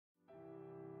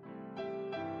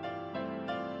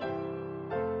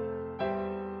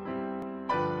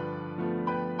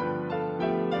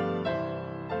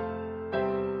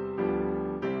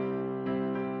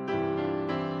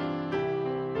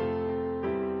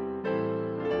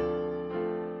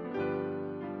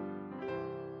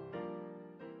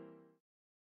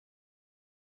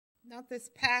not this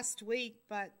past week,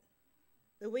 but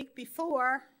the week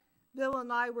before, Bill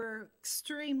and I were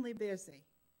extremely busy.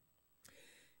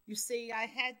 You see,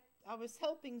 I was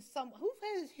helping who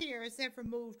here has ever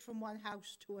moved from one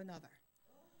house to another?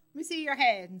 Let me see your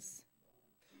hands.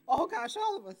 Oh gosh,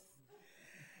 all of us.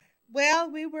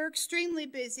 Well, we were extremely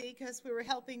busy because we were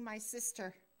helping my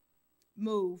sister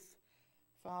move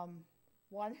from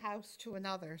one house to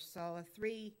another. So a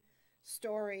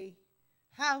 3-story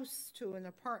house to an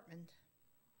apartment.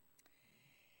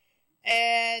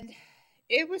 And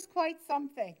it was quite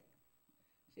something.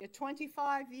 She had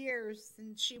 25 years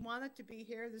and she wanted to be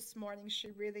here this morning.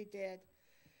 She really did.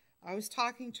 I was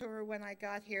talking to her when I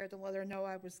got here to let her know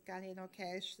I was getting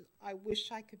okay. She said, I wish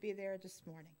I could be there this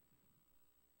morning.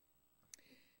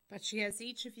 But she has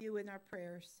each of you in our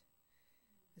prayers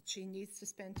that she needs to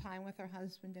spend time with her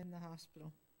husband in the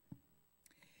hospital.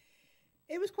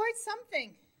 It was quite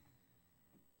something.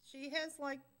 She has,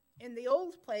 like, in the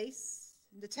old place,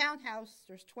 in the townhouse,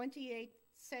 there's 28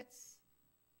 steps.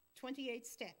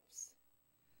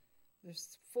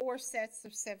 There's 4 sets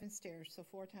of 7 stairs, so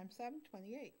 4 times 7,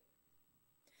 28.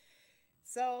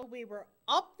 So we were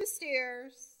up the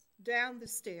stairs, down the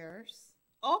stairs,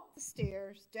 up the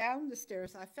stairs, down the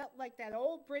stairs. I felt like that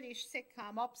old British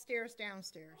sitcom, upstairs,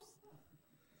 downstairs.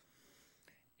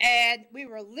 And we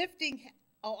were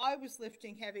I was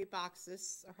lifting heavy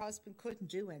boxes. Her husband couldn't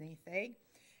do anything.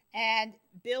 And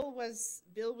Bill was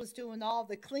doing all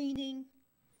the cleaning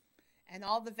and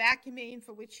all the vacuuming,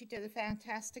 for which he did a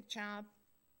fantastic job.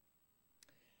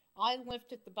 I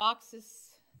lifted the boxes.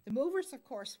 The movers, of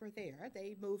course, were there.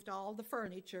 They moved all the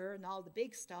furniture and all the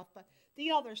big stuff, but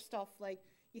the other stuff, like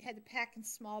you had to pack in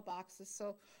small boxes.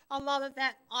 So a lot of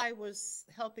that I was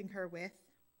helping her with.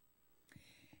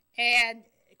 And,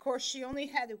 of course, she only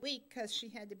had a week because she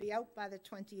had to be out by the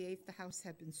 28th. The house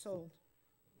had been sold.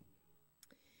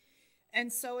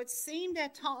 And so it seemed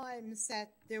at times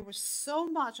that there was so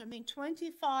much.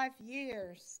 25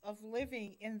 years of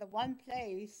living in the one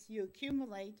place, you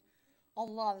accumulate a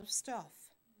lot of stuff.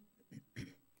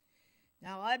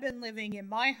 Now, I've been living in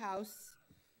my house,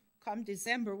 come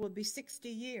December, will be 60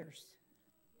 years.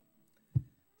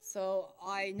 So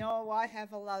I know I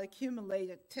have a lot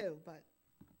accumulated too, but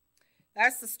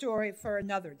that's the story for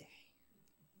another day.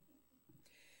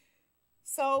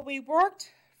 So we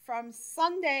worked from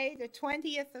Sunday, the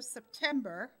 20th of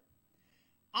September,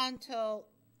 until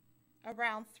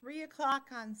around 3 o'clock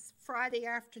on Friday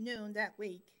afternoon that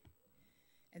week.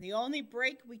 And the only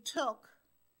break we took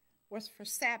was for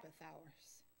Sabbath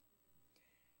hours.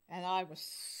 And I was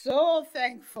so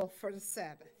thankful for the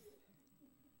Sabbath.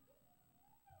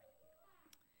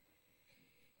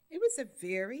 It was a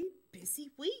very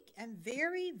busy week and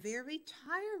very, very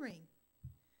tiring.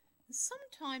 And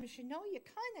sometimes, you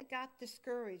kind of got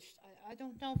discouraged. I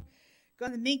don't know if I'm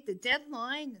going to meet the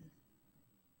deadline.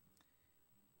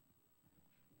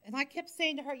 And I kept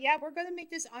saying to her, yeah, we're going to make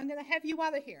this. I'm going to have you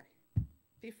out of here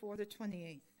before the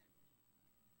 28th.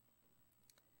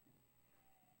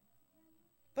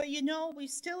 But we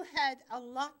still had a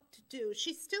lot to do.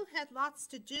 She still had lots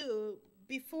to do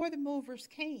before the movers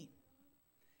came.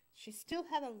 She still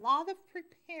had a lot of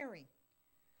preparing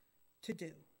to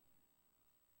do.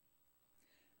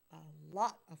 A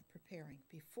lot of preparing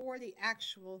before the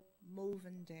actual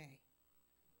Mov'in day.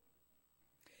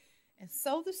 And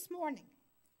so this morning,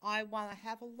 I want to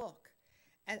have a look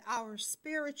at our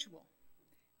spiritual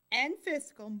and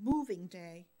physical moving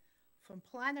day from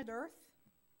planet Earth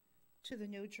to the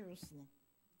New Jerusalem,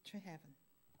 to heaven.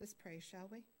 Let's pray, shall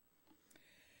we?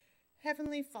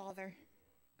 Heavenly Father,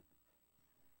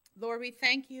 Lord, we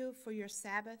thank you for your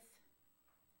Sabbath.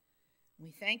 We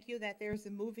thank you that there's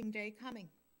a moving day coming.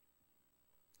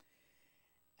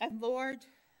 And Lord,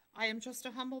 I am just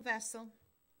a humble vessel,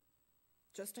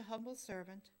 just a humble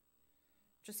servant,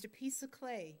 just a piece of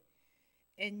clay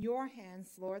in your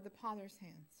hands, Lord, the potter's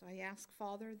hands. So I ask,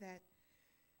 Father, that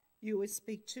you would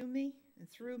speak to me and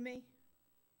through me.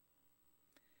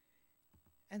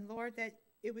 And Lord, that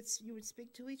you would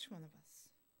speak to each one of us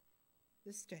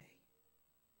this day.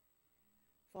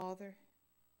 Father,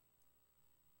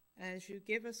 as you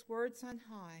give us words on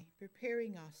high,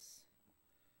 preparing us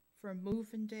for a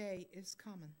Mov'in day is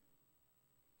coming.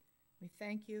 We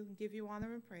thank you and give you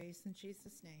honor and praise in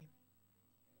Jesus' name.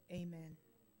 Amen.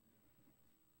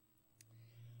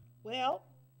 Well,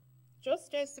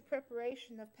 just as the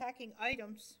preparation of packing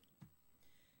items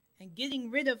and getting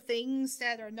rid of things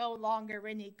that are no longer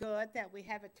any good, that we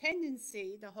have a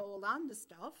tendency to hold on to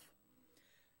stuff,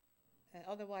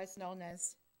 otherwise known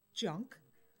as junk.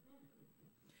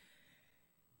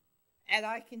 And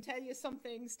I can tell you some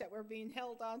things that we're being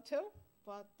held on to.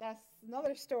 but that's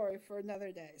another story for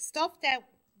another day. Stuff that,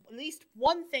 at least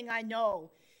one thing I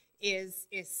know is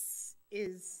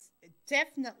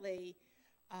definitely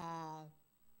uh,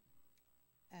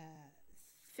 uh,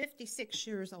 56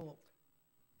 years old.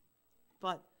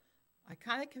 But I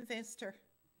kind of convinced her,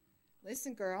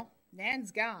 listen, girl,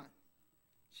 Nan's gone.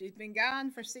 She's been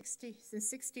gone for since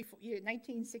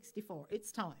 1964.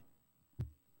 It's time.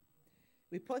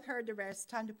 We put her to rest.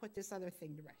 Time to put this other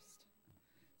thing to rest.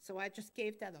 So I just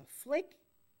gave that a flick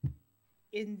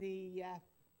in the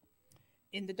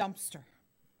dumpster.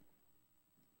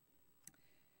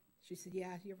 She said,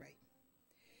 yeah, you're right.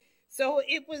 So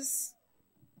it was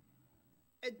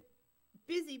a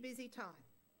busy, busy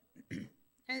time.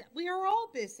 And we are all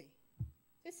busy.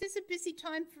 This is a busy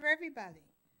time for everybody.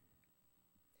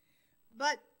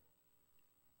 But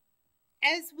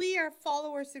as we are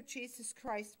followers of Jesus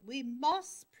Christ, we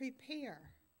must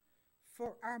prepare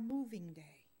for our moving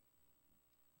day.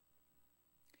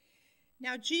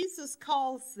 Now, Jesus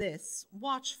calls this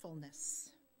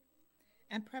watchfulness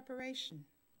and preparation.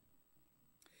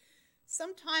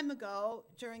 Some time ago,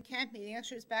 during camp meeting,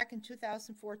 actually it was back in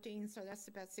 2014, so that's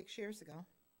about 6 years ago,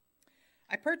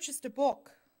 I purchased a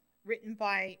book written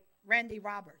by Randy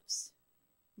Roberts.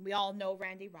 We all know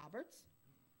Randy Roberts.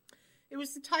 It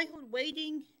was entitled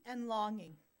Waiting and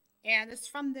Longing, and it's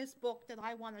from this book that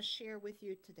I want to share with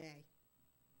you today.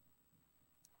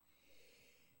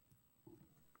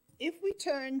 If we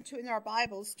turn in our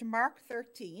Bibles to Mark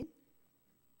 13,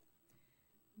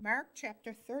 Mark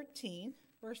chapter 13,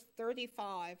 verse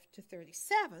 35 to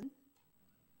 37,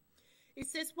 it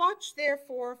says, watch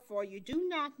therefore, for you do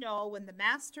not know when the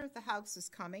master of the house is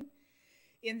coming,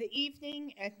 in the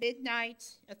evening, at midnight,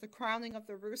 at the crowing of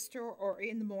the rooster, or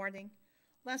in the morning,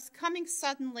 lest coming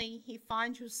suddenly he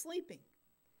find you sleeping.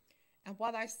 And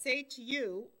what I say to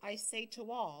you, I say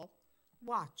to all,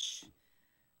 watch.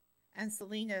 And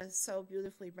Selena so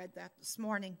beautifully read that this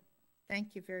morning.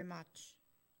 Thank you very much.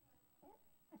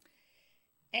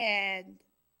 And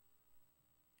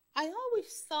I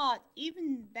always thought,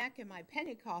 even back in my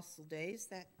Pentecostal days,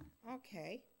 that,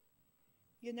 okay,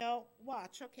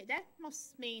 watch. Okay, that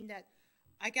must mean that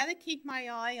I got to keep my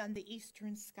eye on the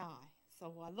eastern sky.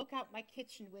 So I look out my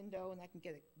kitchen window and I can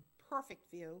get a perfect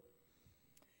view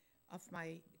of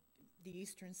the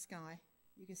eastern sky.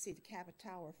 You can see the Cabot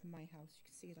Tower from my house. You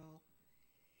can see it all.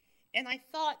 And I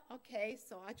thought, okay,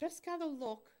 so I just got to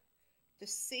look to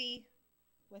see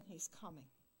when he's coming.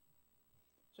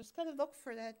 Just got to look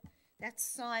for that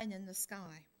sign in the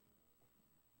sky.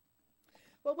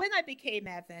 Well, when I became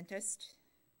Adventist,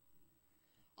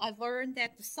 I learned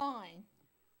that the sign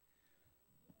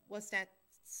was that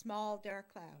small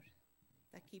dark cloud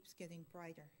that keeps getting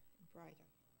brighter and brighter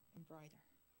and brighter.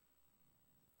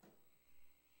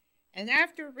 And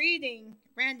after reading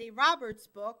Randy Roberts'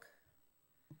 book,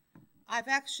 I've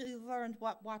actually learned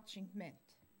what watching meant.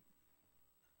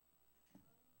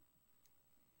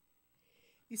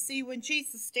 You see, when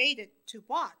Jesus stated to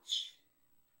watch,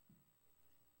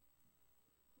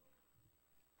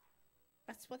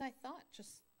 that's what I thought.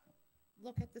 Just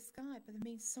look at the sky, but it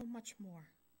means so much more.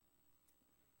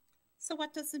 So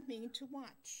what does it mean to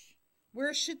watch?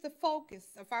 Where should the focus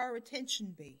of our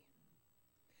attention be?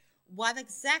 What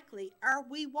exactly are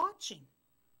we watching?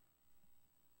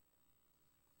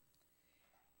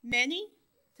 Many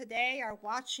today are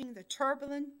watching the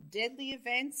turbulent, deadly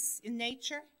events in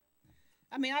nature.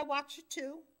 I mean, I watch it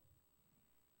too.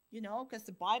 Because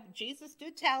the Bible, Jesus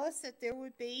did tell us that there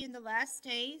would be in the last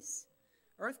days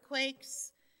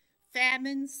earthquakes,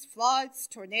 famines, floods,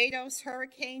 tornadoes,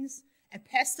 hurricanes, and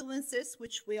pestilences,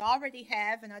 which we already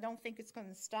have, and I don't think it's going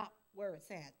to stop where it's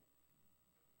at.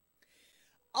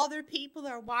 Other people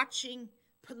are watching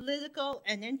political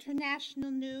and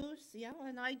international news. Yeah,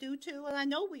 and I do too, and I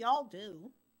know we all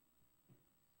do.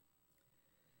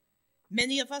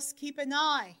 Many of us keep an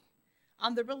eye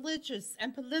on the religious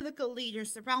and political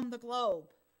leaders around the globe.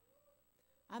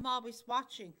 I'm always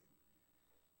watching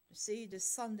to see the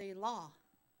Sunday law.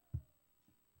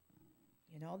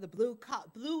 The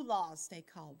blue laws, they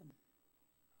call them.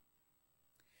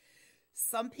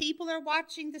 Some people are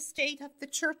watching the state of the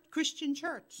Christian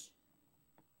church.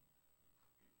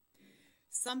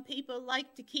 Some people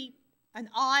like to keep an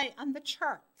eye on the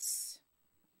charts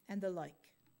and the like.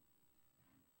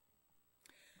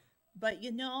 But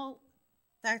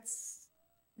that's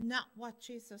not what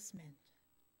Jesus meant.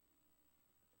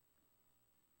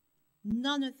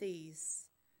 None of these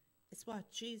is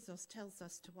what Jesus tells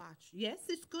us to watch. Yes,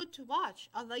 it's good to watch.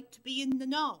 I like to be in the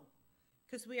know,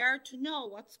 because we are to know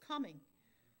what's coming,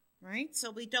 right?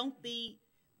 So we don't be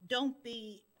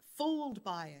fooled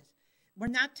by it. We're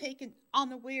not taken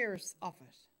unawares of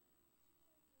it.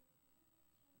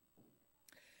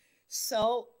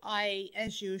 So I,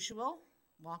 as usual,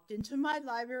 walked into my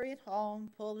library at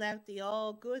home, pulled out the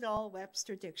good old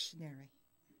Webster Dictionary.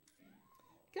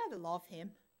 Gotta love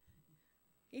him.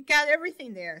 He got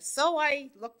everything there. So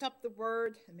I looked up the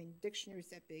word, dictionary's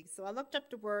that big, so I looked up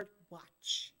the word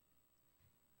watch.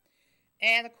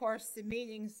 And of course, the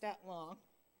meaning's that long.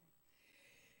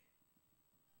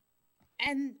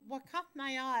 And what caught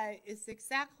my eye is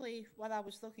exactly what I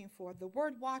was looking for. The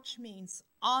word watch means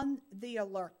on the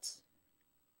alert,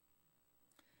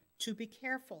 to be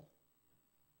careful,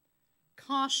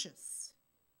 cautious,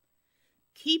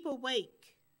 keep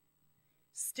awake,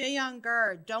 stay on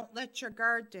guard, don't let your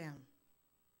guard down,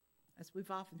 as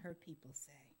we've often heard people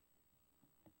say.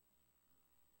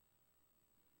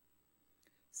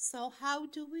 So how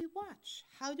do we watch?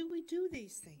 How do we do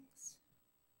these things?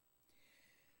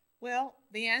 Well,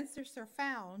 the answers are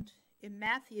found in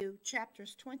Matthew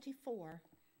chapters 24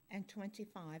 and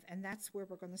 25, and that's where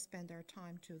we're going to spend our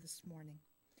time to this morning.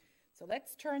 So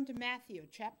let's turn to Matthew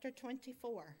chapter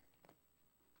 24.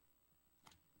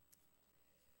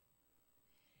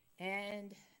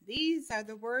 And these are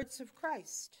the words of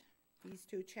Christ, these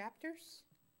two chapters.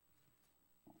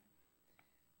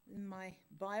 In my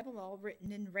Bible, all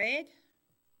written in red.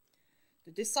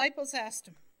 The disciples asked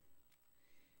him,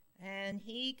 and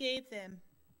he gave them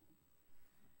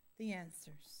the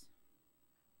answers.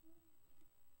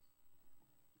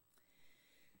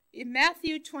 In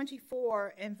Matthew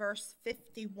 24 and verse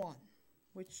 51,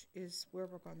 which is where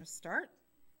we're going to start.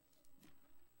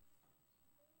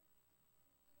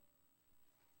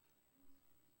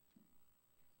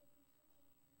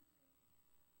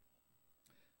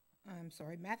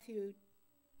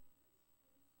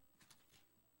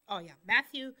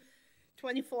 Matthew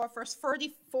 24, verse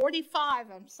 45,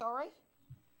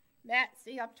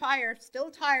 See, I'm tired,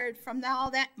 still tired from all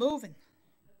that moving.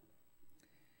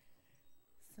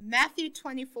 So Matthew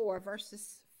 24,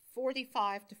 verses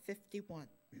 45 to 51.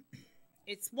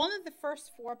 It's one of the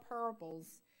first four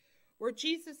parables where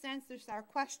Jesus answers our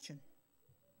question.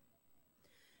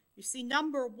 You see,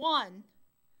 number one,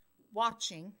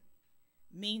 watching,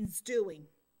 means doing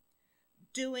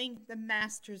the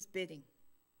master's bidding.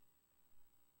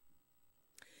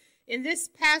 In this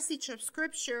passage of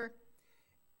scripture,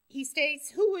 he states,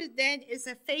 "Who then is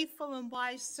a faithful and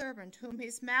wise servant whom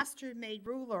his master made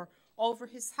ruler over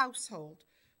his household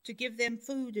to give them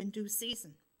food in due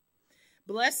season?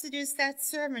 Blessed is that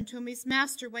servant whom his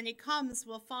master, when he comes,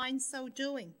 will find so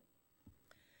doing.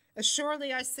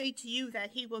 Assuredly I say to you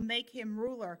that he will make him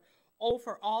ruler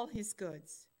over all his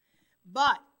goods.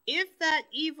 But if that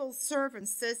evil servant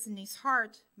says in his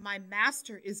heart, 'My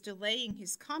master is delaying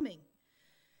his coming,'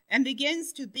 and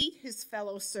begins to beat his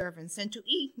fellow servants and to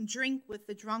eat and drink with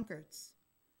the drunkards,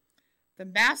 the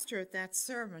master of that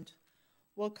servant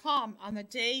will come on a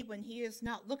day when he is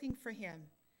not looking for him,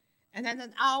 and at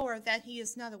an hour that he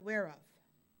is not aware of,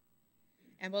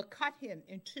 and will cut him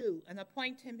in two and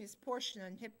appoint him his portion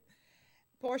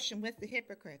with the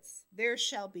hypocrites. There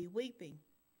shall be weeping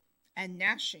and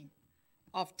gnashing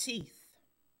of teeth."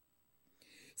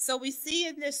 So we see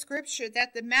in this scripture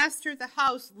that the master of the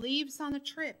house leaves on a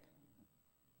trip,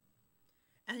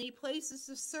 and he places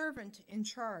a servant in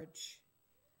charge.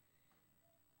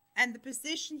 And the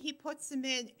position he puts him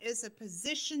in is a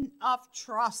position of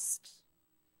trust,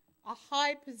 a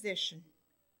high position.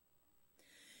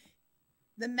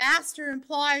 The master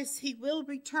implies he will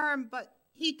return, but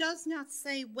he does not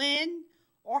say when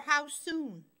or how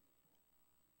soon,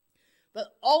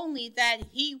 but only that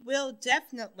he will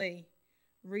definitely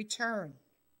return.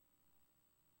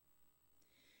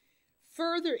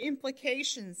 Further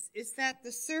implications is that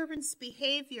the servant's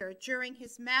behavior during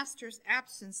his master's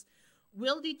absence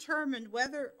will determine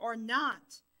whether or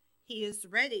not he is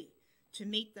ready to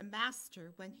meet the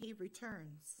master when he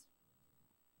returns.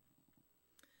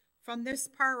 From this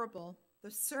parable,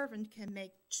 the servant can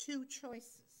make two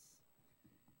choices.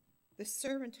 The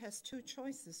servant has two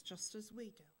choices, just as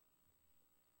we do.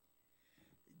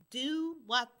 Do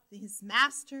what his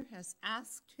master has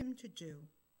asked him to do,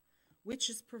 which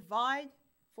is provide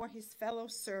for his fellow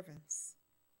servants,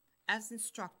 as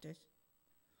instructed,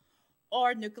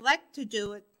 or neglect to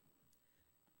do it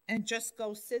and just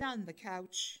go sit on the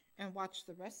couch and watch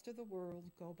the rest of the world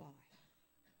go by.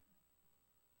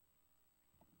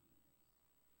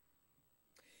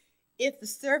 If the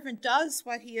servant does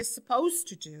what he is supposed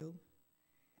to do,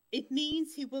 it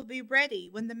means he will be ready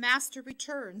when the master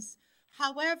returns.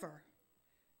 However,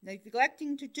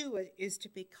 neglecting to do it is to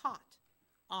be caught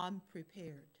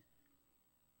unprepared.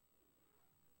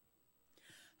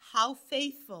 How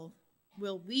faithful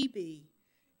will we be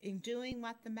in doing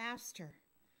what the Master,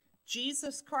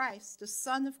 Jesus Christ, the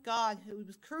Son of God, who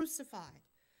was crucified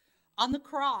on the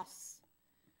cross,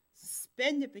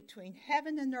 suspended between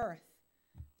heaven and earth,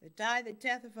 to die the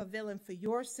death of a villain for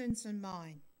your sins and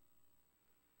mine.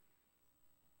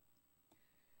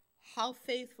 How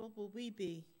faithful will we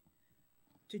be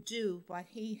to do what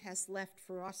he has left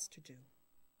for us to do?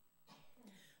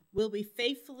 Will we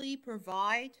faithfully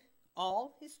provide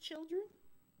all his children?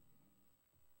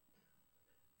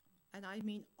 And I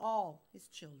mean all his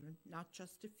children, not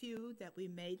just a few that we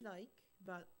may like,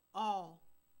 but all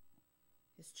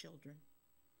his children,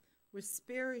 with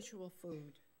spiritual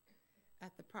food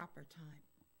at the proper time.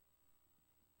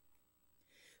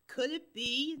 Could it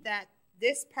be that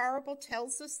this parable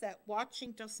tells us that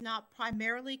watching does not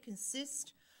primarily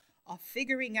consist of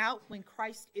figuring out when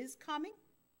Christ is coming,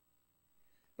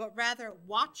 but rather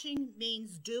watching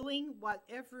means doing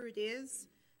whatever it is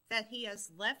that he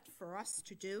has left for us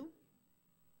to do?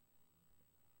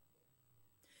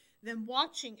 Then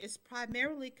watching is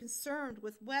primarily concerned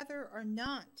with whether or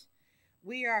not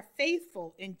we are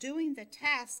faithful in doing the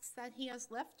tasks that he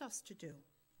has left us to do.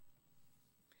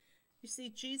 You see,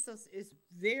 Jesus is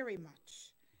very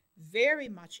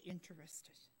much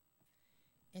interested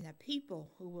in a people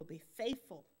who will be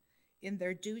faithful in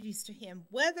their duties to him,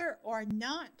 whether or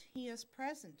not he is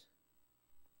present,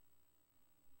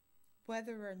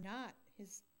 whether or not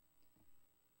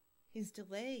he's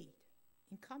delayed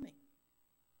in coming.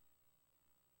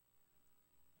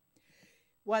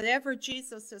 Whatever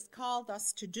Jesus has called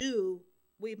us to do,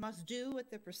 we must do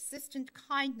with the persistent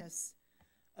kindness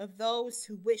of those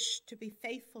who wish to be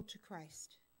faithful to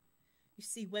Christ. You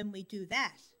see, when we do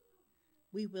that,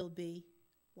 we will be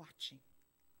watching.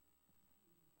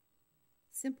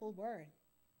 Simple word,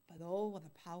 but oh, what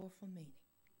a powerful meaning.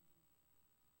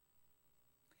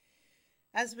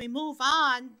 As we move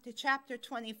on to chapter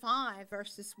 25,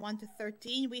 verses 1 to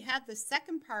 13, we have the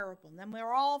second parable, and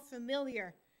we're all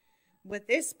familiar with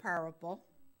this parable.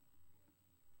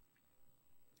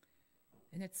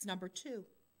 And it's number 2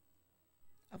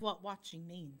 of what watching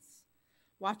means.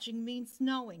 Watching means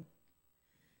knowing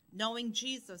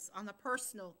Jesus on a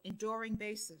personal, enduring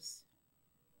basis.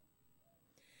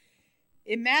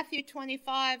 In Matthew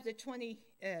 25,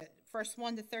 verse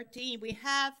 1 to 13, we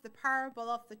have the parable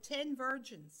of the 10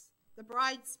 virgins, the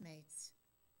bridesmaids.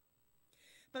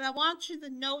 But I want you to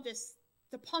notice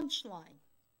the punchline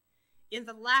in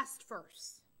the last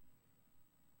verse.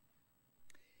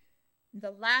 In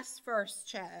the last verse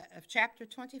of chapter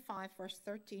 25, verse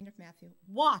 13 of Matthew.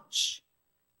 Watch,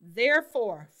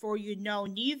 therefore, for you know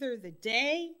neither the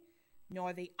day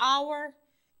nor the hour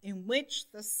in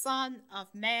which the Son of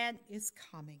Man is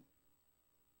coming.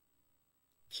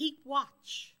 Keep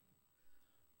watch.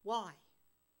 Why?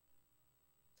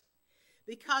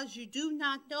 Because you do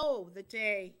not know the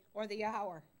day or the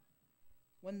hour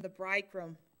when the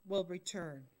bridegroom will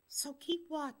return. So keep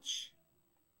watch.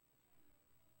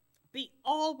 Be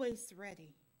always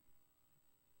ready.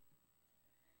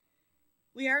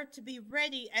 We are to be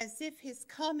ready as if his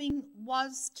coming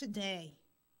was today.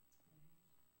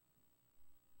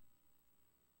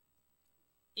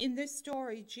 In this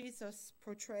story, Jesus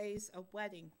portrays a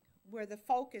wedding where the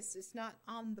focus is not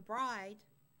on the bride,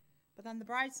 but on the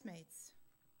bridesmaids.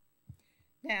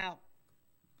 Now,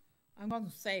 I'm going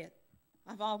to say it.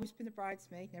 I've always been a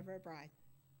bridesmaid, never a bride.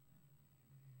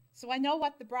 So I know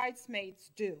what the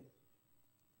bridesmaids do.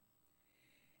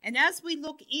 And as we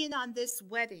look in on this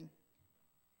wedding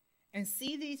and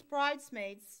see these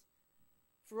bridesmaids,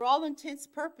 for all intents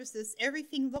and purposes,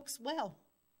 everything looks well.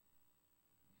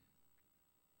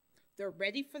 They're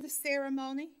ready for the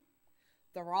ceremony.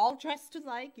 They're all dressed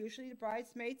alike. Usually the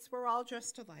bridesmaids were all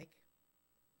dressed alike.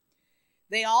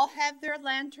 They all have their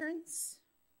lanterns.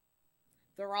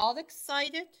 They're all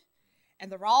excited,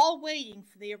 and they're all waiting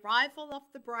for the arrival of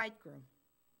the bridegroom,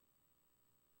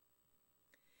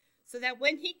 so that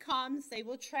when he comes, they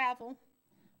will travel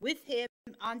with him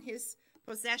on his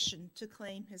possession to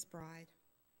claim his bride.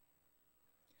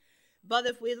 But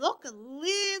if we look a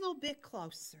little bit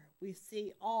closer, we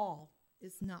see all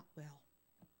is not well.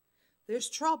 There's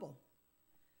trouble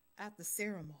at the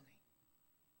ceremony.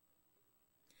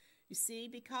 You see,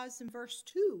 because in verse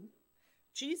 2,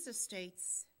 Jesus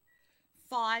states,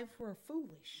 5 were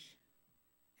foolish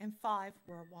and 5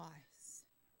 were wise.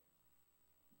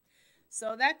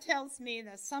 So that tells me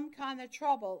that some kind of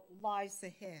trouble lies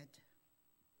ahead.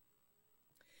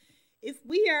 If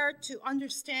we are to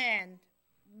understand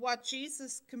what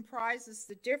Jesus comprises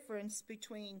the difference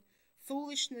between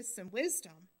foolishness and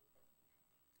wisdom,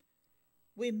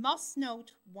 we must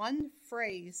note one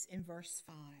phrase in verse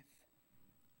 5.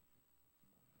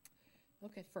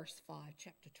 Look at verse 5,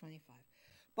 chapter 25.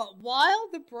 But while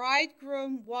the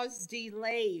bridegroom was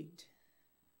delayed,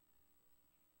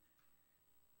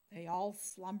 they all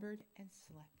slumbered and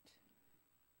slept.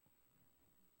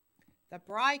 The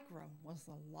bridegroom was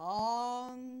a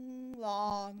long,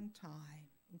 long time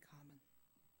in coming.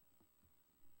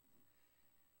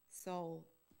 So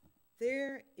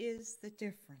there is the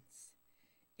difference.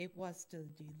 It was the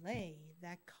delay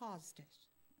that caused it.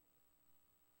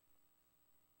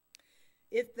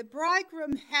 If the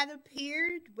bridegroom had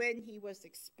appeared when he was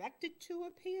expected to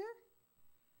appear,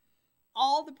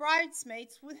 all the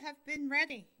bridesmaids would have been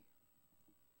ready.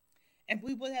 And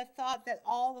we would have thought that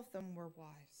all of them were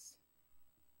wise.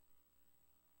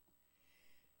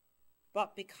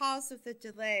 But because of the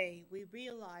delay, we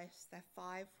realized that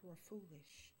 5 were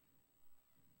foolish.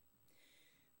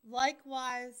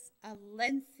 Likewise, a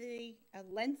lengthy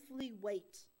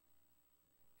wait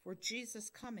for Jesus'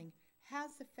 coming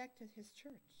has affected his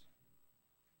church.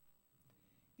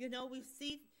 You know,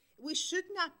 we should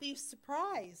not be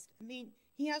surprised. I mean,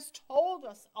 he has told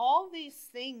us all these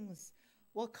things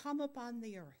will come upon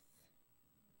the earth.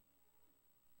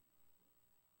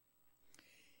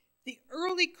 The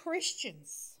early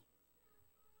Christians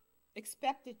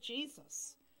expected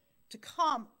Jesus to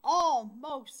come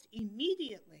almost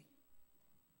immediately.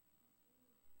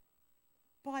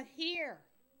 But here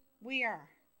we are,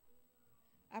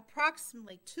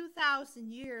 approximately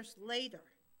 2,000 years later,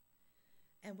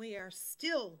 and we are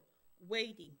still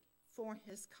waiting for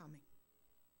his coming.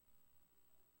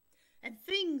 And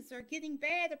things are getting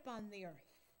bad upon the earth.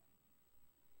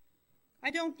 I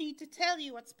don't need to tell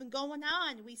you what's been going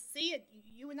on. We see it.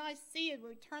 You and I see it when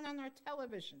we turn on our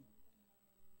television.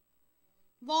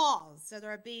 Laws that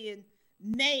are being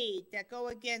made that go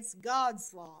against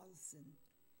God's laws.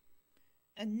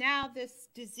 And now this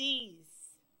disease.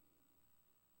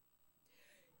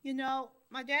 You know,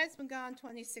 my dad's been gone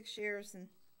 26 years,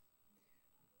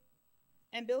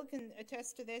 and Bill can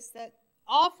attest to this, that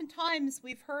oftentimes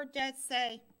we've heard Dad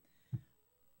say,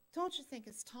 "Don't you think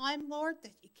it's time, Lord,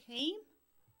 that you came?"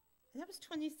 And that was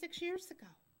 26 years ago.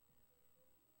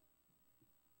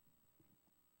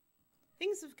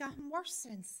 Things have gotten worse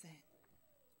since then.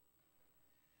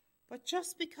 But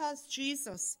just because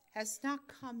Jesus has not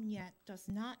come yet does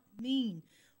not mean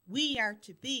we are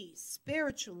to be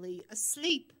spiritually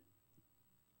asleep.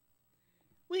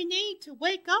 We need to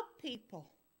wake up,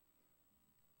 people.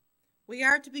 We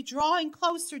are to be drawing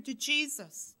closer to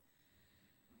Jesus.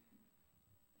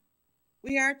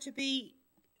 We are to be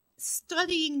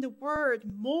studying the Word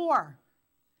more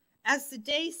as the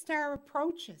day star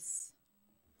approaches.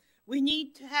 We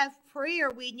need to have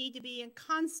prayer. We need to be in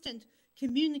constant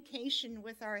communication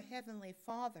with our Heavenly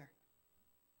Father.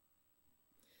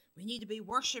 We need to be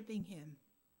worshiping him.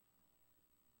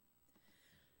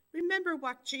 Remember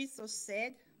what Jesus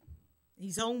said,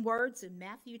 his own words in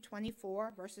Matthew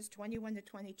 24, verses 21 to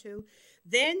 22.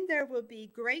 Then there will be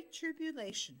great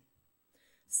tribulation,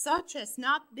 such as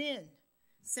not been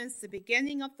since the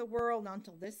beginning of the world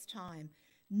until this time.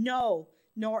 No,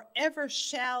 nor ever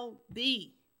shall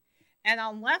be. And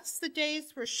unless the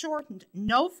days were shortened,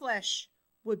 no flesh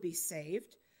would be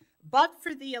saved. But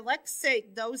for the elect's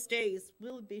sake, those days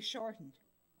will be shortened.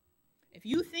 If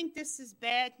you think this is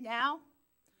bad now,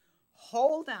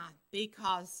 hold on,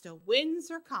 because the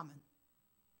winds are coming.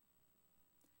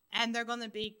 And they're going to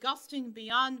be gusting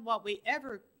beyond what we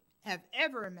have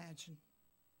ever imagined.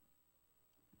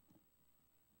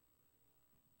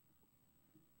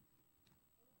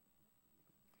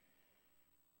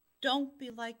 Don't be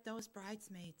like those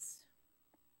bridesmaids.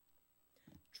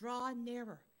 Draw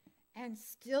nearer and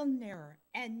still nearer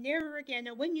and nearer again.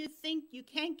 And when you think you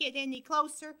can't get any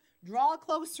closer, draw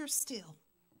closer still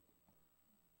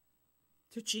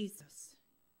to Jesus.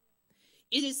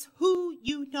 It is who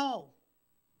you know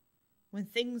when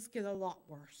things get a lot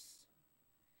worse.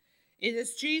 It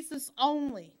is Jesus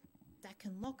only that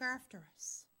can look after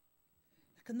us,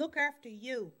 that can look after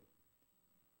you.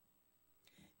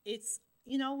 It's,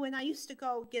 you know, when I used to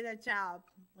go get a job,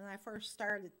 when I first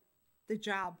started the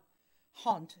job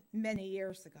hunt many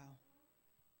years ago,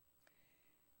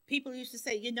 people used to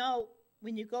say, you know,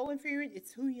 when you go in for your,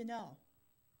 it's who you know,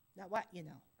 not what you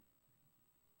know.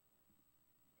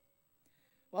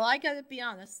 Well, I got to be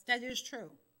honest, that is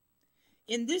true.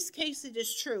 In this case, it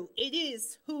is true. It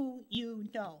is who you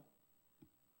know.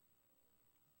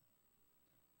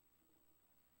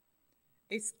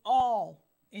 It's all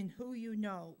in who you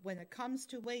know when it comes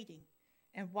to waiting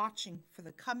and watching for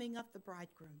the coming of the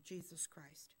bridegroom, Jesus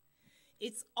Christ.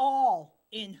 It's all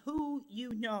in who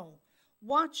you know.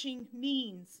 Watching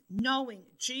means knowing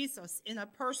Jesus in a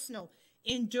personal,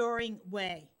 enduring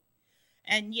way.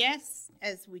 And yes,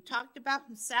 as we talked about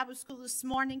in Sabbath school this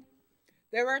morning,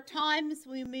 there are times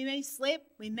we may slip,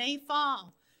 we may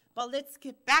fall, but let's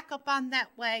get back up on that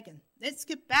wagon. Let's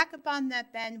get back up on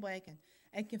that bandwagon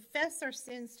and confess our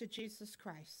sins to Jesus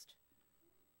Christ.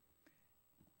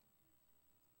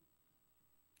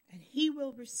 And he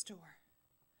will restore.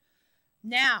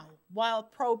 Now, while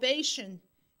probation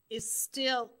is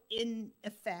still in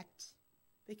effect,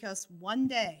 because one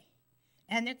day,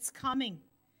 and it's coming,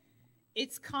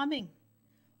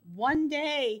 one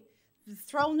day the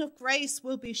throne of grace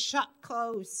will be shut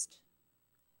closed.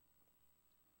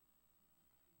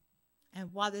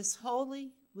 And what is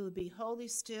holy will be holy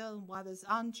still, and what is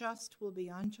unjust will be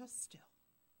unjust still.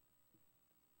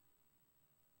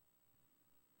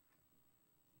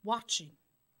 Watching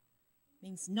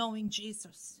means knowing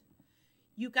Jesus.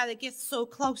 You got to get so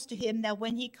close to him that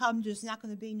when he comes, there's not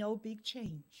going to be no big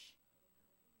change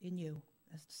in you,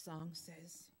 as the song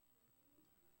says.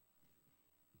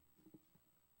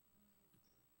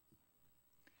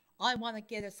 I want to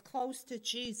get as close to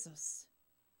Jesus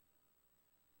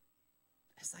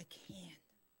as I can.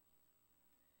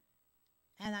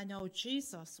 And I know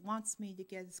Jesus wants me to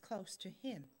get as close to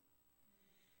him.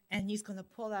 And he's going to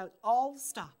pull out all the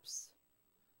stops,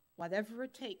 whatever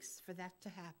it takes for that to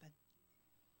happen.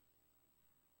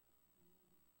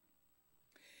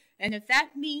 And if that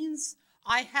means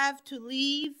I have to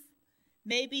leave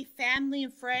maybe family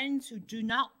and friends who do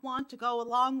not want to go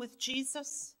along with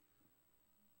Jesus,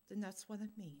 then that's what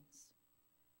it means.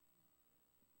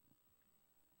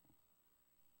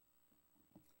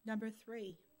 Number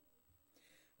 3,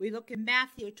 we look in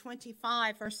Matthew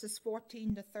 25, verses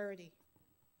 14 to 30.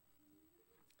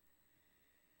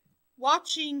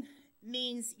 Watching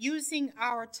means using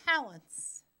our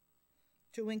talents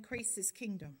to increase his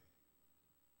kingdom.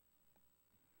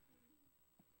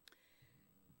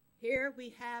 Here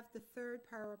we have the third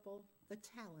parable, the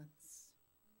talents.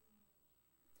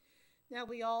 Now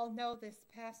we all know this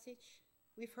passage.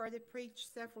 We've heard it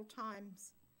preached several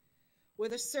times, where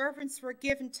the servants were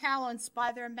given talents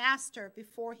by their master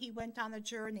before he went on a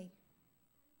journey.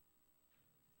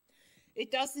 It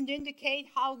doesn't indicate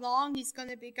how long he's going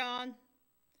to be gone,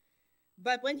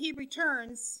 but when he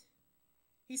returns,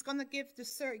 he's going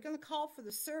to call for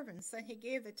the servants that he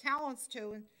gave the talents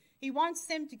to, and he wants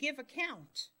them to give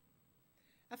account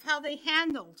of how they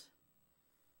handled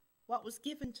what was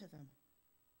given to them.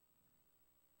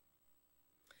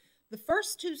 The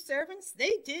first 2 servants,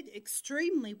 they did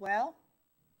extremely well.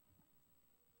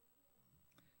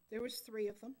 There was 3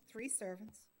 of them, 3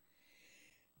 servants.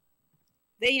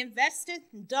 They invested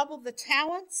and doubled the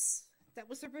talents that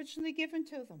was originally given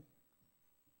to them.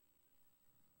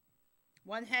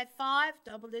 One had 5,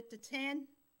 doubled it to 10.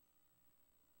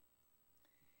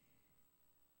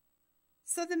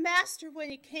 So the master, when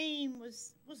he came,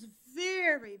 was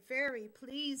very, very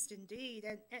pleased indeed.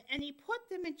 And he put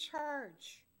them in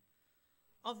charge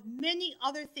of many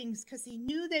other things because he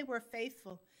knew they were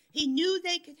faithful. He knew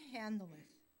they could handle it.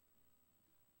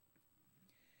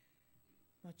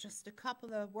 Well, just a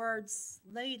couple of words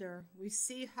later, we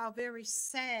see how very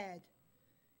sad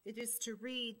it is to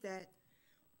read that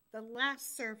the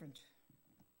last servant,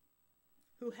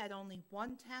 who had only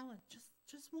 1 talent,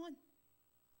 just one.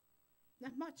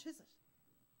 Not much, is it?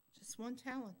 Just 1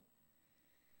 talent.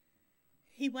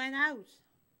 He went out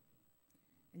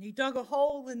and he dug a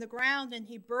hole in the ground and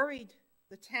he buried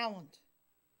the talent.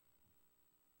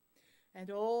 And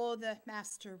the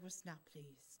master was not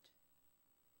pleased.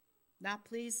 Not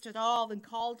pleased at all, and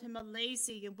called him a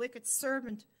lazy and wicked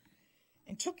servant,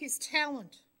 and took his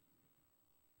talent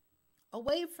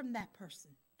away from that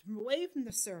person, away from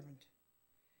the servant,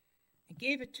 and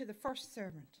gave it to the first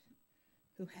servant,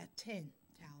 who had 10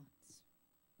 talents.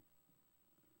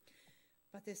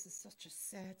 But this is such a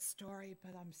sad story,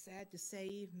 but I'm sad to say,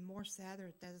 even more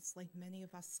sadder, that it's like many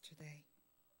of us today.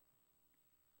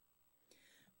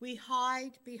 We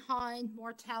hide behind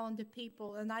more talented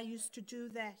people, and I used to do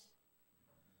that.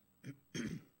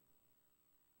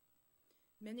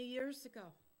 Many years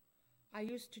ago, I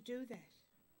used to do that.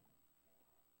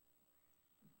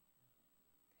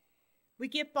 We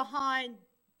get behind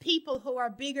people who are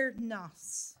bigger than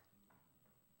us.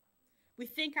 We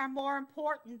think are more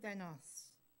important than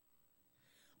us.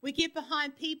 We get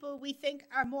behind people we think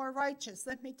are more righteous.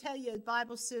 Let me tell you, the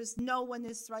Bible says no one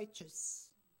is righteous.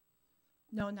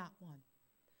 No, not one.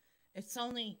 It's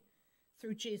only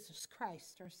through Jesus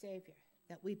Christ, our Savior,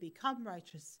 that we become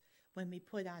righteous when we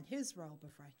put on his robe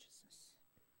of righteousness,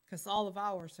 because all of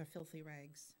ours are filthy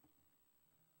rags.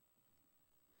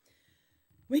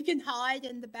 We can hide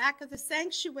in the back of the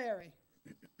sanctuary.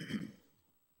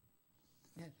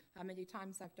 How many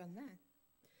times I've done that?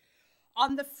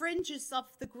 on the fringes of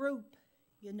the group.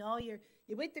 You know, you're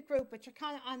with the group, but you're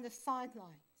kind of on the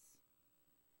sidelines.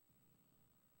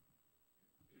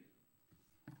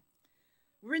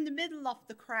 We're in the middle of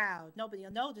the crowd. Nobody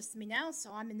will notice me now,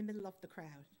 so I'm in the middle of the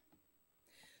crowd.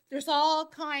 There's all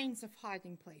kinds of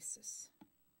hiding places.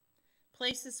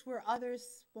 Places where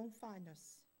others won't find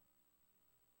us.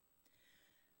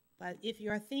 But if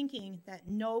you're thinking that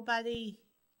nobody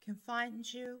can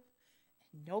find you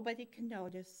and nobody can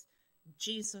notice,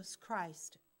 Jesus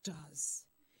Christ does.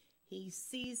 He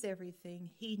sees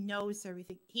everything. He knows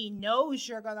everything. He knows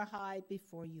you're going to hide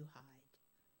before you hide.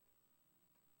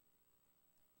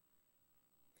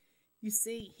 You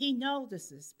see, he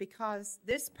notices, because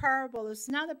this parable is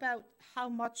not about how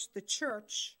much the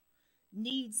church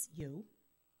needs you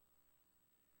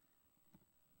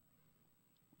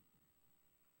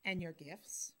and your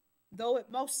gifts, though it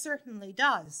most certainly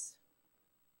does.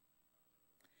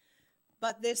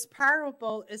 But this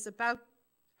parable is about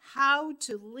how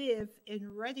to live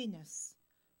in readiness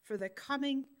for the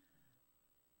coming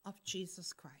of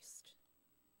Jesus Christ.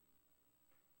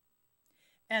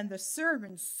 And the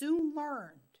servant soon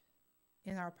learned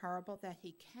in our parable that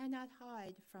he cannot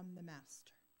hide from the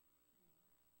master.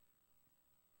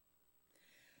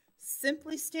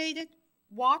 Simply stated,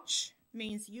 watch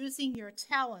means using your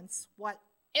talents,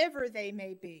 whatever they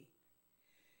may be.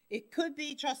 It could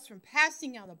be just from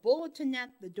passing out a bulletin at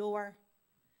the door.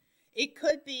 It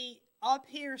could be up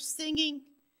here singing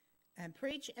and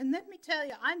preaching. And let me tell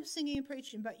you, I'm singing and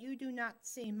preaching, but you do not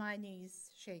see my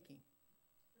knees shaking.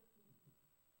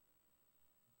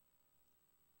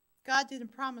 God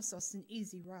didn't promise us an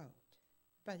easy road,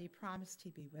 but he promised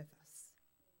he'd be with us.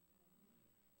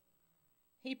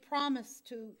 He promised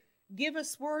to give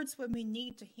us words when we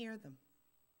need to hear them.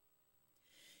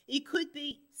 It could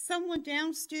be someone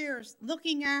downstairs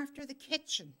looking after the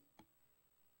kitchen.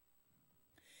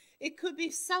 It could be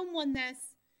someone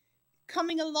that's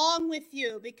coming along with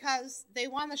you because they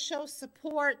want to show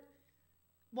support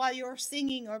while you're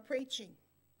singing or preaching.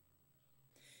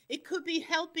 It could be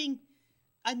helping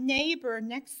a neighbor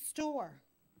next door.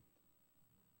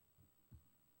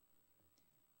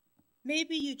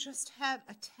 Maybe you just have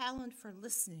a talent for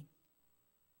listening.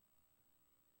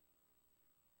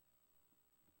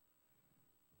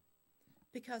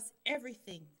 Because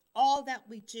everything, all that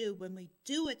we do, when we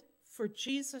do it for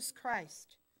Jesus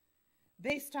Christ,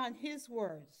 based on his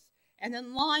words and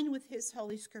in line with his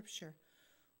Holy Scripture,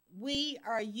 we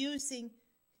are using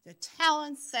the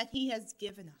talents that he has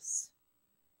given us.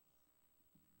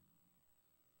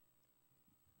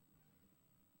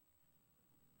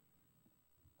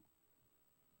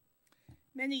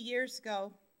 Many years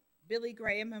ago, Billy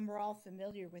Graham, and we're all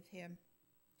familiar with him,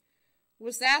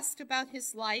 was asked about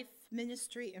his life,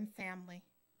 ministry, and family.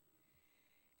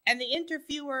 And the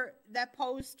interviewer that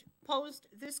posed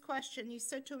this question, he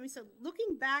said to him,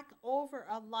 looking back over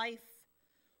a life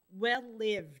well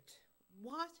lived,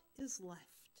 what is left?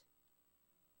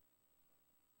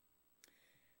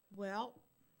 Well,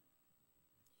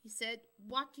 he said,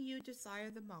 what do you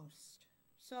desire the most?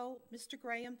 So Mr.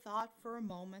 Graham thought for a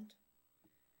moment,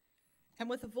 and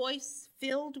with a voice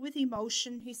filled with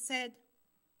emotion, he said,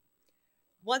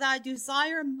 what I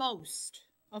desire most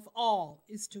of all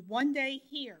is to one day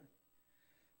hear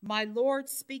my Lord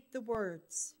speak the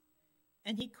words.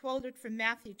 And he quoted from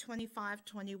Matthew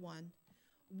 25:21.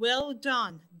 Well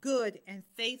done, good and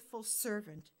faithful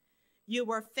servant. You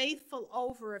were faithful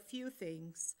over a few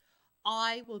things.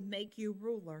 I will make you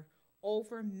ruler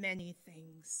over many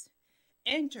things.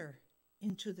 Enter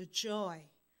into the joy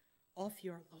of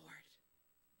your Lord.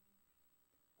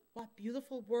 What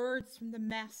beautiful words from the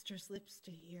Master's lips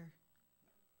to hear.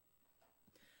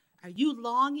 Are you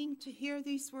longing to hear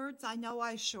these words? I know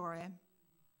I sure am.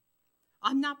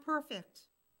 I'm not perfect.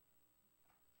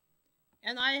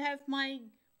 And I have my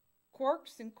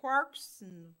quirks and quarks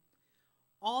and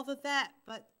all of that,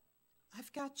 but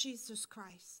I've got Jesus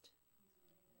Christ.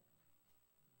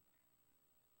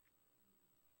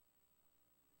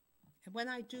 And when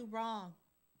I do wrong,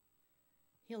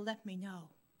 he'll let me know.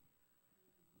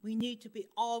 We need to be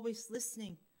always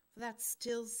listening for that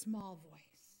still small voice.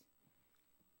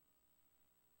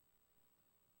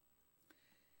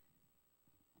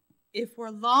 If we're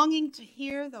longing to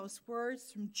hear those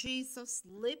words from Jesus'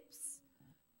 lips,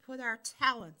 put our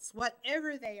talents,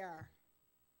 whatever they are,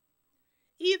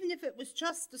 even if it was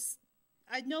just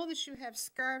I notice you have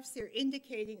scarves here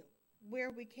indicating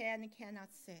where we can and cannot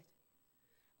sit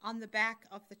on the back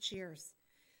of the chairs.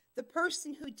 The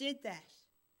person who did that,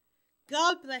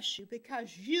 God bless you,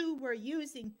 because you were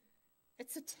using,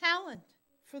 it's a talent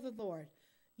for the Lord.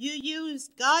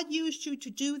 God used you to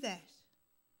do that.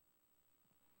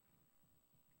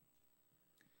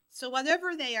 So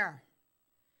whatever they are,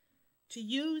 to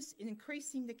use in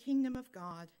increasing the kingdom of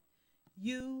God,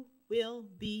 you will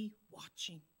be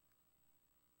watching.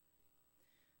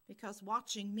 Because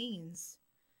watching means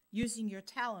using your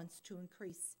talents to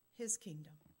increase his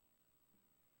kingdom.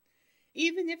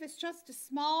 Even if it's just a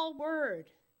small word,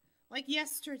 like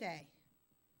yesterday.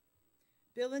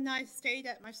 Bill and I stayed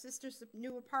at my sister's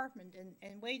new apartment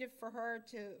and waited for her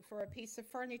for a piece of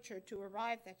furniture to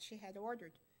arrive that she had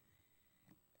ordered.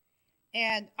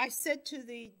 And I said to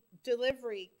the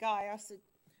delivery guy, I said,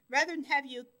 rather than have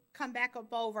you come back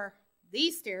up over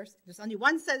these stairs, there's only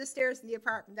one set of stairs in the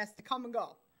apartment, that's to come and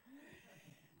go.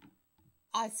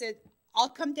 I said, I'll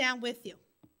come down with you.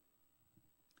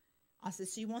 I said,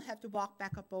 so you won't have to walk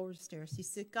back up over the stairs. He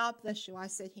said, God bless you. I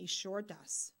said, he sure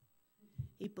does.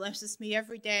 He blesses me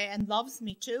every day and loves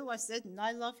me too. I said, and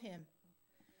I love him.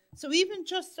 So even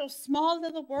just those small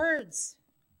little words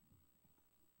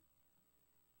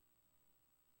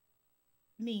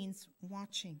means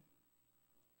watching.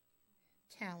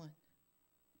 Talent.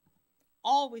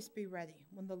 Always be ready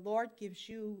when the Lord gives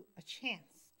you a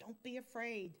chance. Don't be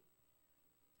afraid.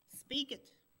 Speak it.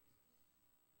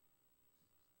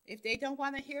 If they don't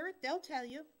want to hear it, they'll tell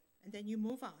you, and then you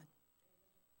move on.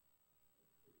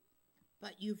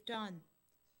 But you've done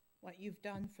what you've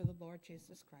done for the Lord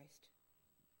Jesus Christ.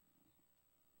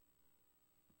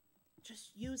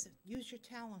 Just use it. Use your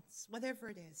talents,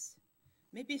 whatever it is.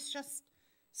 Maybe it's just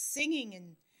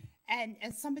singing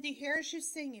and somebody hears you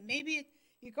singing. Maybe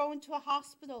you go into a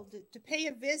hospital to pay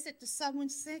a visit to someone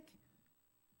sick.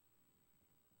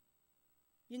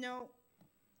 You know,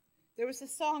 there was a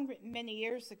song written many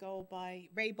years ago by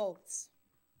Ray Boltz.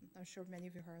 I'm sure many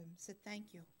of you heard him. It said,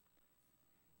 thank you.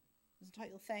 It's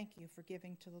entitled, Thank You for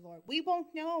Giving to the Lord. We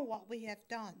won't know what we have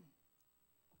done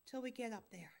till we get up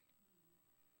there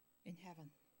in heaven.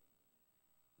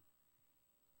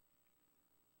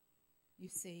 You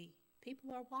see,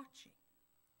 people are watching.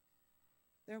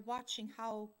 They're watching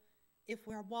how, if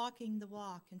we're walking the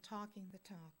walk and talking the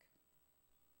talk.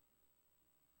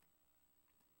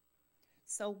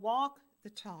 So walk the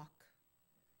talk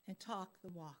and talk the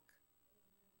walk.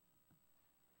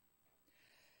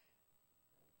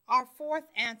 Our fourth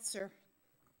answer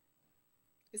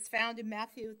is found in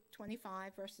Matthew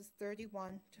 25, verses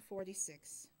 31 to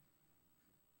 46.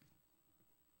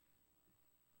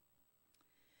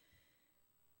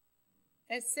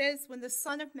 It says, when the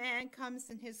Son of Man comes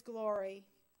in his glory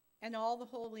and all the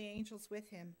holy angels with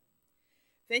him,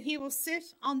 then he will sit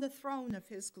on the throne of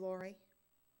his glory.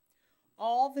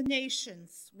 All the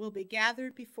nations will be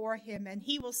gathered before him, and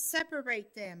he will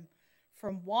separate them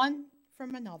from one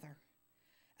from another,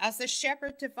 as the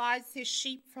shepherd divides his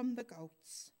sheep from the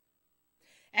goats.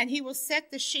 And he will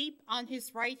set the sheep on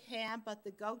his right hand, but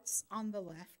the goats on the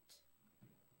left.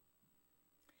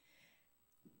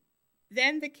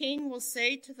 Then the king will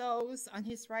say to those on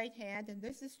his right hand, and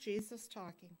this is Jesus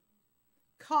talking,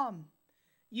 come,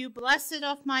 you blessed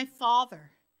of my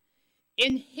Father,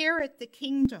 inherit the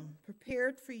kingdom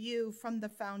prepared for you from the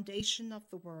foundation of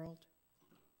the world.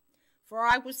 For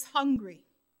I was hungry,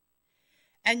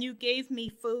 and you gave me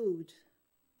food.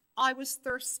 I was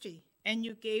thirsty, and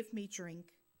you gave me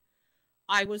drink.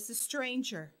 I was a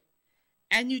stranger,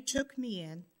 and you took me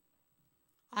in.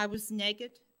 I was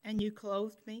naked, and you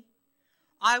clothed me.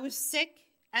 I was sick,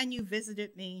 and you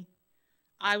visited me.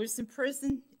 I was in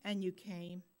prison, and you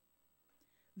came.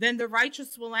 Then the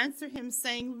righteous will answer him,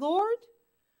 saying, Lord,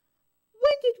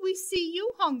 when did we see you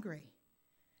hungry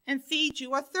and feed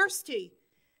you, or thirsty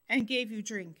and gave you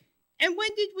drink? And when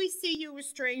did we see you a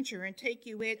stranger and take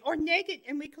you in, or naked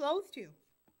and we clothed you?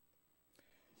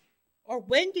 Or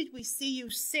when did we see you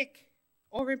sick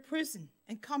or in prison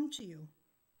and come to you?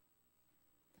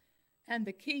 And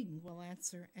the king will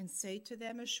answer and say to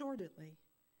them assuredly,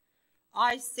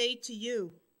 I say to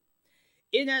you,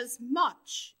 inasmuch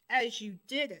as you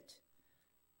did it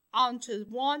unto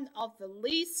one of the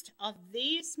least of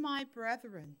these my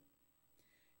brethren,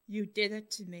 you did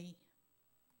it to me.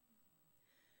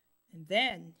 And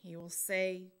then he will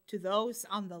say to those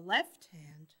on the left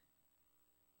hand,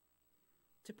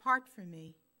 depart from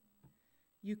me,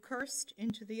 you cursed,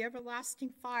 into the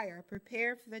everlasting fire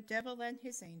prepared for the devil and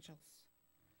his angels.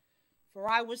 For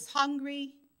I was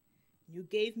hungry, and you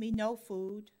gave me no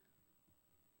food.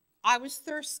 I was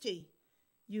thirsty,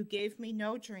 you gave me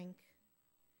no drink.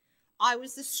 I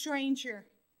was a stranger,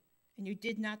 and you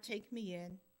did not take me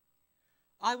in.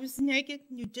 I was naked,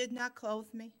 and you did not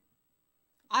clothe me.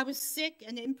 I was sick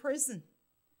and in prison,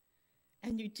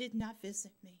 and you did not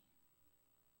visit me.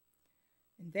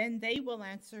 And then they will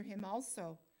answer him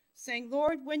also, saying,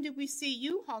 Lord, when did we see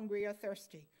you hungry or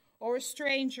thirsty, or a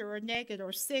stranger, or naked,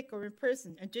 or sick, or in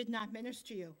prison, and did not minister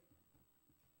to you?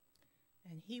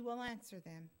 And he will answer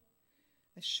them,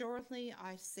 assuredly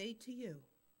I say to you,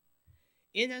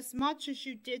 inasmuch as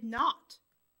you did not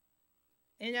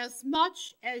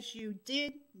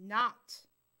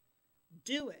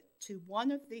do it to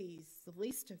one of these, the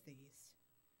least of these,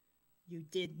 you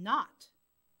did not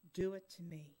do it to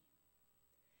me.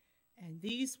 And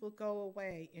these will go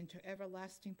away into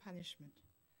everlasting punishment,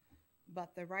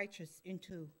 but the righteous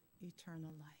into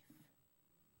eternal life.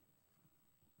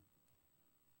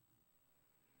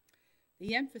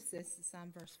 The emphasis is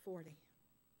on verse 40.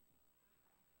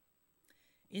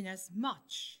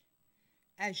 Inasmuch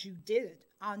as you did it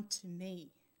unto me,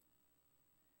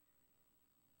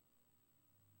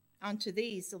 unto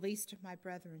these, the least of my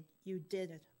brethren, you did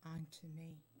it unto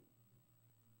me.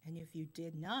 And if you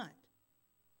did not,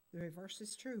 the reverse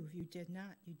is true. If you did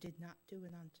not do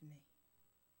it unto me.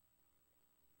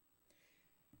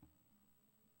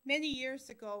 Many years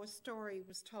ago, a story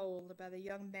was told about a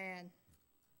young man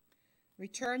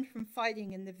returned from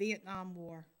fighting in the Vietnam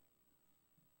War.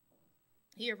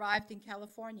 He arrived in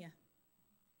California.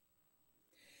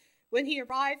 When he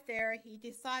arrived there, he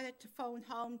decided to phone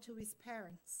home to his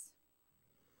parents,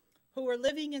 who were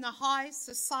living in a high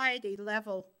society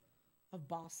level of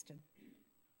Boston.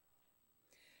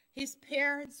 His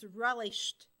parents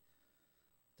relished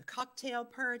the cocktail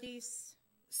parties,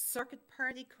 circuit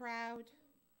party crowd,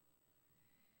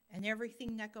 and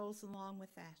everything that goes along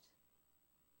with that.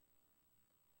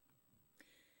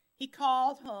 He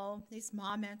called home. His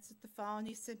mom answered the phone.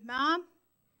 He said, Mom,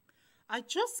 I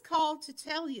just called to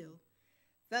tell you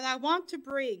that I want to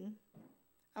bring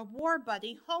a war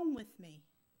buddy home with me.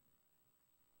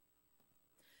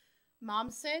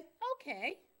 Mom said,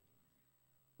 okay,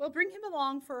 we'll bring him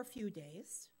along for a few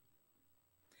days.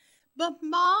 But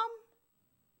Mom,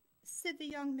 said the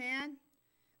young man,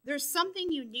 there's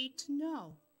something you need to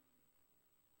know.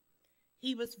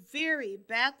 He was very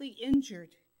badly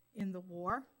injured in the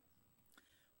war.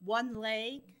 One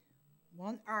leg,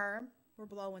 one arm were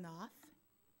blown off.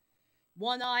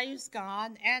 One eye is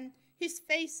gone, and his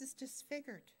face is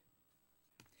disfigured.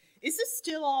 Is it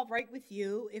still all right with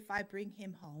you if I bring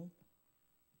him home?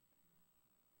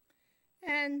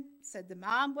 And said the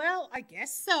mom, well, I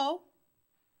guess so.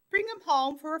 Bring him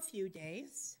home for a few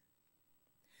days.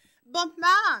 But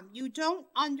Mom, you don't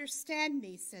understand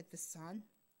me, said the son.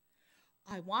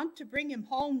 I want to bring him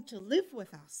home to live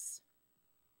with us.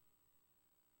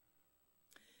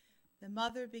 The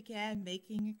mother began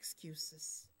making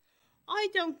excuses. I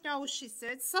don't know, she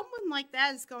said. Someone like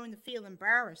that is going to feel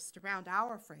embarrassed around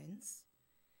our friends.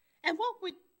 And what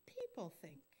would people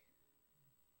think?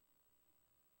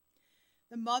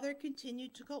 The mother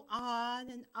continued to go on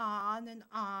and on and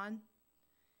on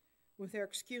with her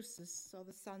excuses, so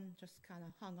the son just kind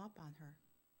of hung up on her.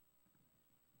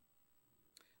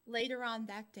 Later on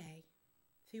that day,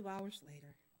 a few hours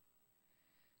later,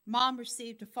 Mom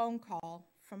received a phone call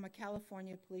from a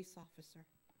California police officer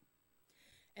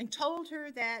and told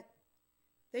her that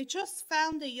they just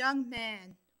found a young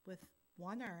man with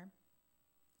one arm,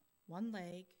 one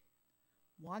leg,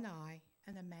 one eye,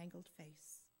 and a mangled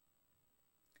face.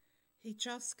 He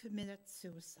just committed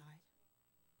suicide.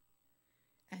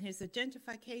 And his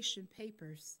identification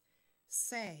papers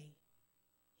say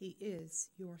he is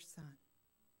your son.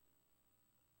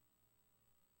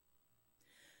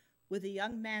 Would the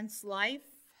young man's life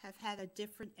have had a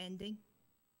different ending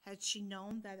had she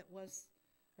known that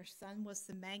her son was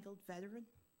the mangled veteran?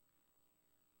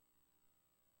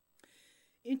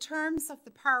 In terms of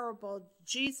the parable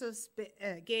Jesus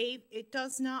gave, it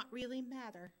does not really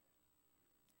matter.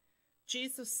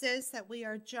 Jesus says that we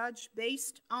are judged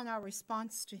based on our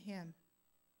response to him.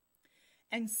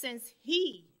 And since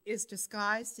he is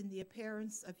disguised in the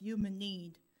appearance of human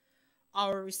need,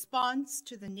 our response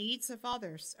to the needs of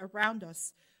others around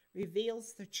us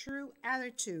reveals the true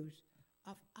attitude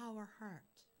of our heart.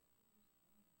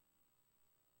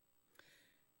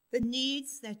 The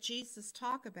needs that Jesus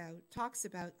talks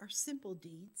about are simple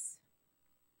needs.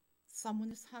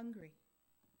 Someone is hungry,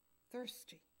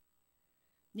 thirsty,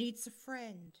 needs a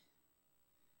friend,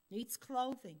 needs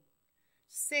clothing,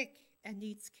 sick, and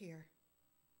needs care.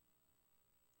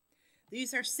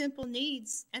 These are simple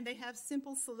needs, and they have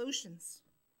simple solutions.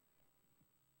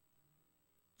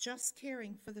 Just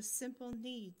caring for the simple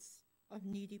needs of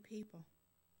needy people.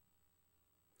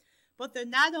 But they're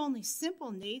not only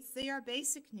simple needs, they are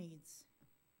basic needs.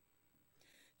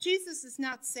 Jesus is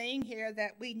not saying here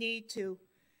that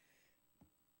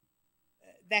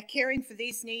that caring for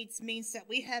these needs means that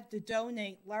we have to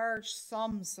donate large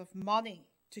sums of money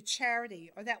to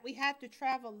charity, or that we have to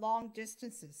travel long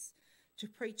distances to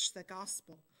preach the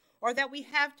gospel, or that we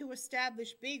have to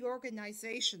establish big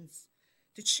organizations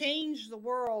to change the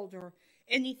world, or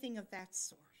anything of that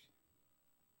sort.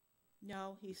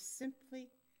 No, he's simply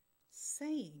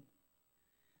saying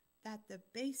that the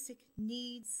basic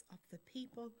needs of the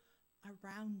people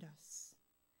around us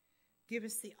give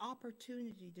us the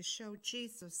opportunity to show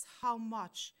Jesus how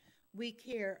much we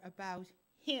care about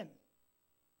him.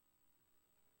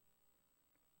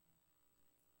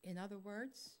 In other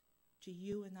words, do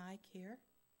you and I care?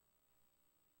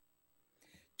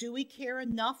 Do we care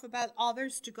enough about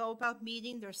others to go about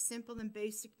meeting their simple and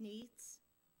basic needs?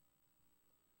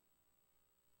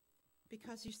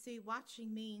 Because you see,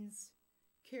 watching means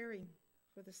caring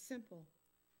for the simple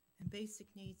and basic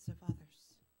needs of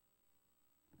others.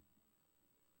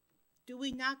 Do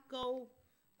we not go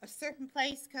a certain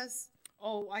place because,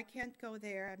 oh, I can't go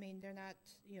there. I mean, they're not,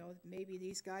 maybe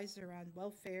these guys are on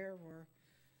welfare or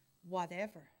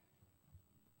whatever.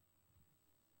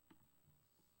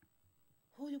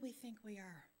 Who do we think we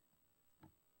are?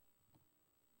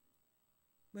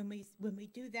 When we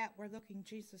do that, we're looking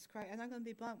Jesus Christ, and I'm going to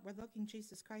be blunt, we're looking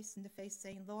Jesus Christ in the face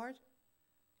saying, Lord,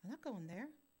 I'm not going there.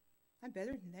 I'm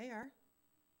better than they are.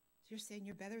 So you're saying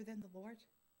you're better than the Lord?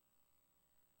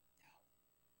 No,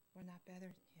 we're not better than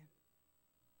him.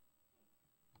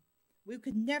 We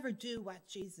could never do what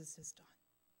Jesus has done.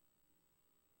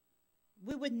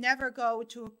 We would never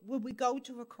would we go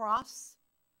to a cross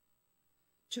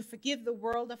to forgive the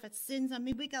world of its sins? I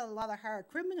mean, we got a lot of hard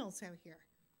criminals out here.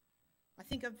 I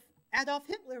think of Adolf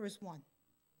Hitler as one.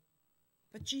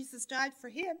 But Jesus died for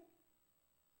him.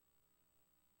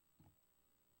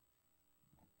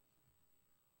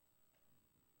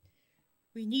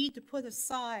 We need to put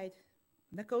aside,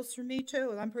 and that goes for me too,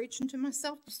 and I'm preaching to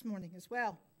myself this morning as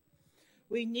well.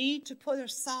 We need to put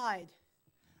aside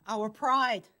our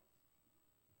pride.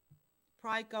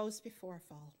 Pride goes before a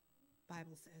fall, the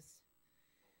Bible says.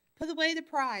 Put away the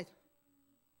pride.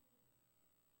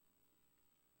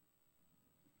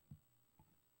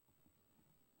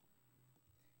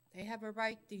 They have a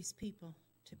right, these people,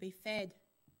 to be fed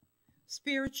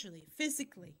spiritually,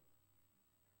 physically.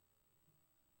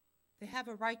 They have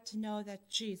a right to know that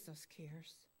Jesus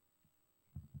cares.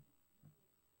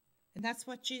 And that's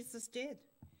what Jesus did.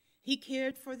 He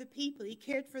cared for the people. He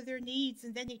cared for their needs,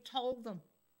 and then he told them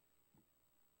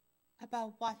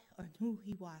about what or who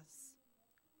he was.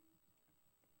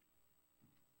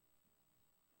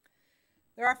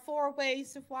 There are 4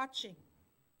 ways of watching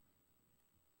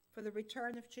for the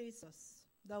return of Jesus.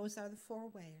 Those are the 4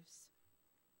 ways.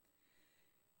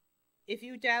 If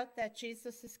you doubt that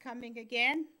Jesus is coming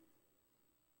again,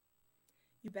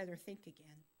 you better think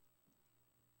again.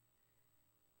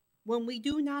 When we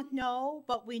do not know,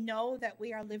 but we know that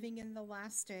we are living in the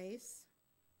last days,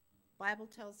 the Bible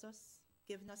tells us,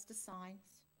 giving us the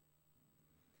signs.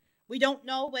 We don't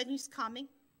know when he's coming,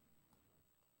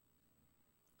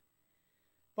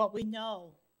 but we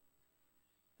know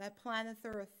that planet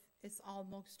Earth is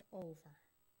almost over.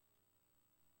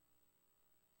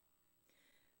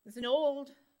 There's an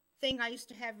old thing I used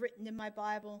to have written in my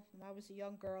Bible when I was a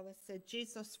young girl. It said,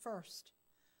 Jesus first,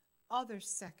 others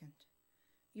second,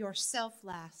 yourself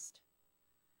last.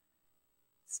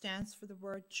 It stands for the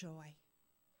word joy.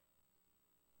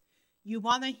 You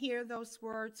want to hear those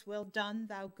words, well done,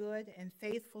 thou good and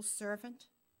faithful servant?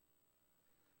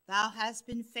 Thou hast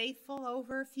been faithful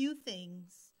over a few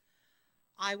things.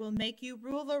 I will make you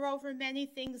ruler over many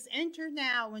things. Enter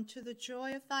now into the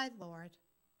joy of thy Lord.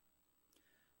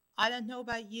 I don't know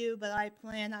about you, but I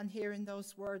plan on hearing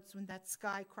those words when that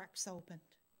sky cracks open.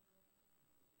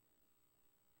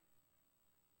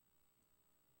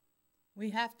 We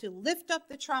have to lift up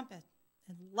the trumpet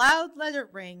and loud let it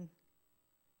ring.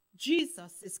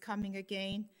 Jesus is coming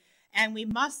again, and we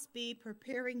must be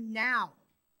preparing now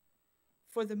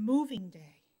for the moving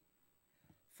day.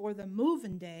 For the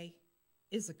moving day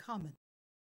is a-coming.